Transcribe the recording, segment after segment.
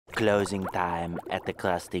closing time at the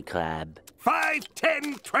Krusty Krab. 5,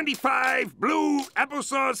 10, 25, blue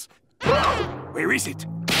applesauce. Where is it?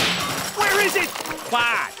 Where is it?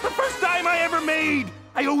 What? The first dime I ever made.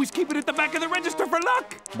 I always keep it at the back of the register for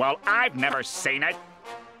luck. Well, I've never seen it.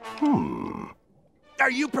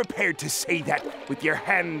 Are you prepared to say that with your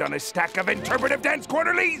hand on a stack of interpretive dance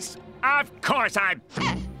quarterlies? Of course I'm...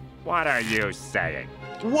 What are you saying?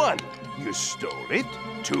 1, you stole it.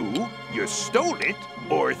 2, you stole it.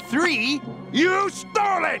 Or 3, you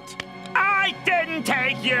stole it! I didn't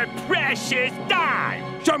take your precious dime!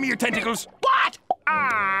 Show me your tentacles. What?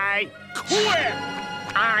 I quit!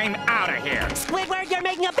 I'm out of here. Squidward, you're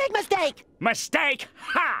making a big mistake! Mistake?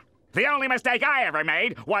 Ha! The only mistake I ever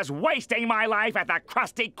made was wasting my life at the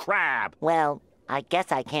Krusty Krab. Well, I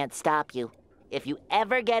guess I can't stop you. If you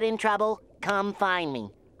ever get in trouble, come find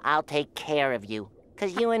me. I'll take care of you.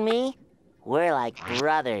 'Cause you and me, we're like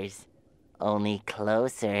brothers, only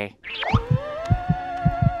closer.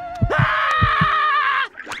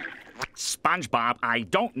 SpongeBob, I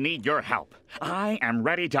don't need your help. I am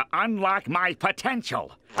ready to unlock my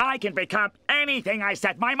potential. I can become anything I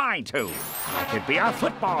set my mind to. I could be a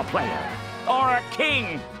football player, or a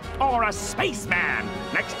king, or a spaceman.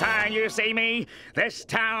 Next time you see me, this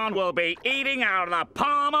town will be eating out of the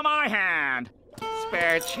palm of my hand.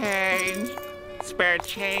 Spare change. Spare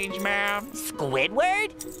change, ma'am.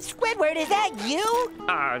 Squidward? Squidward, is that you?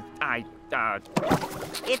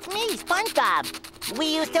 It's me, SpongeBob.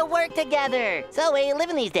 We used to work together. So where you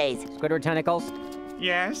living these days? Squidward Tentacles,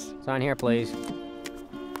 Yes? sign here, please.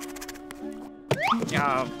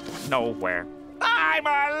 Nowhere. I'm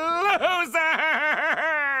a loser!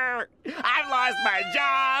 I've lost my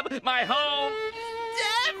job, my home,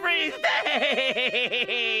 everything!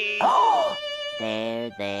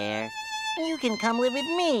 There. You can come live with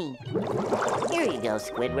me. Here you go,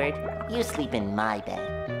 Squidward. You sleep in my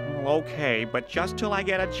bed. Okay, but just till I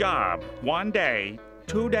get a job. 1 day,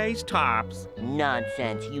 2 days tops.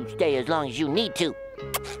 Nonsense. You stay as long as you need to.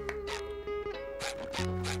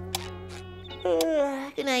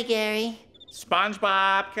 Good night, Gary.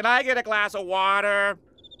 SpongeBob, can I get a glass of water?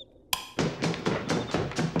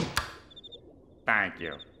 Thank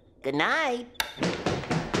you. Good night.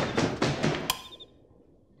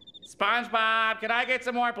 SpongeBob, can I get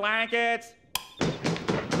some more blankets?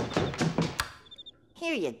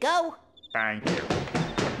 Here you go. Thank you.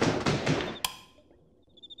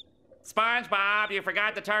 SpongeBob, you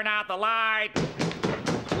forgot to turn out the light.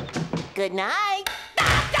 Good night.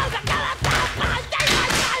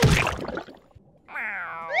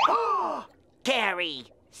 Gary,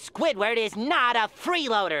 Squidward is not a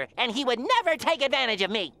freeloader, and he would never take advantage of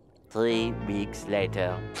me. 3 weeks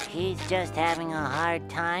later. He's just having a hard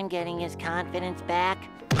time getting his confidence back.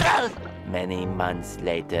 Many months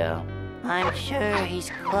later. I'm sure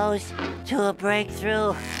he's close to a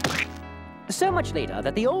breakthrough. So much later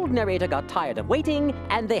that the old narrator got tired of waiting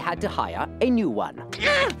and they had to hire a new one.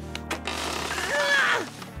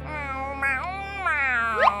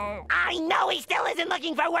 I know he still isn't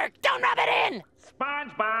looking for work. Don't rub it in.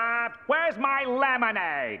 SpongeBob, where's my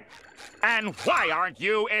lemonade? And why aren't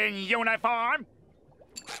you in uniform?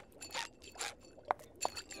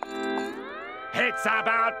 It's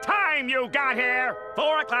about time you got here.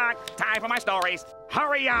 4 o'clock, time for my stories.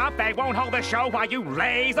 Hurry up, they won't hold the show while you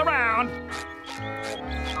laze around.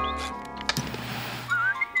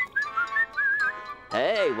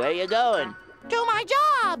 Hey, where you going? Do my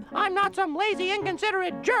job! I'm not some lazy,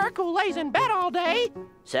 inconsiderate jerk who lays in bed all day.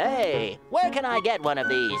 Say, where can I get one of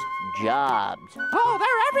these jobs? Oh,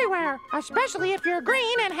 they're everywhere, especially if you're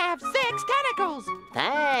green and have 6 tentacles.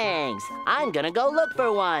 Thanks. I'm gonna go look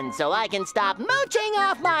for one so I can stop mooching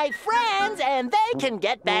off my friends and they can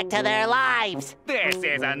get back to their lives. This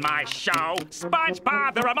isn't my show.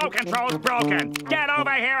 SpongeBob, the remote control's broken. Get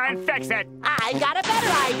over here and fix it. I got a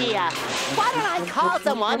better idea. Why don't I call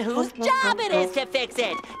someone whose job it is to fix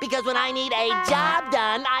it? Because when I need a job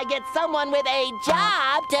done, I get someone with a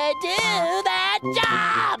job to do that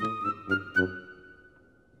job.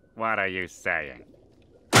 What are you saying?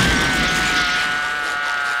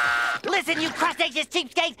 Listen, you crustaceous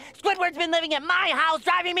cheapskates! Squidward's been living at my house,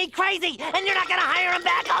 driving me crazy, and you're not gonna hire him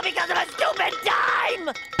back all because of a stupid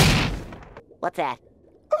dime! What's that?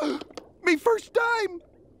 Me first dime.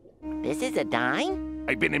 This is a dime?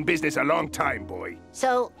 I've been in business a long time, boy.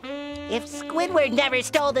 So, if Squidward never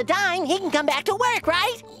stole the dime, he can come back to work,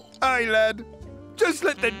 right? Aye, lad. Just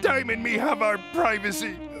let the dime and me have our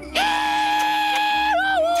privacy.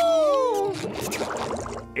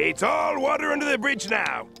 It's all water under the bridge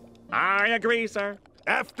now. I agree, sir.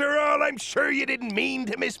 After all, I'm sure you didn't mean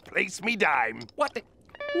to misplace me dime. What the...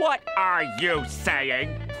 What are you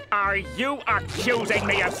saying? Are you accusing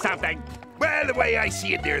me of something? Well, the way I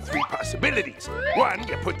see it, there are three possibilities. One,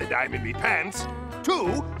 you put the dime in me pants.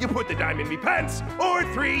 Two, you put the dime in me pants. Or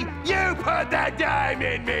three, you put the dime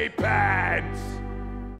in me pants.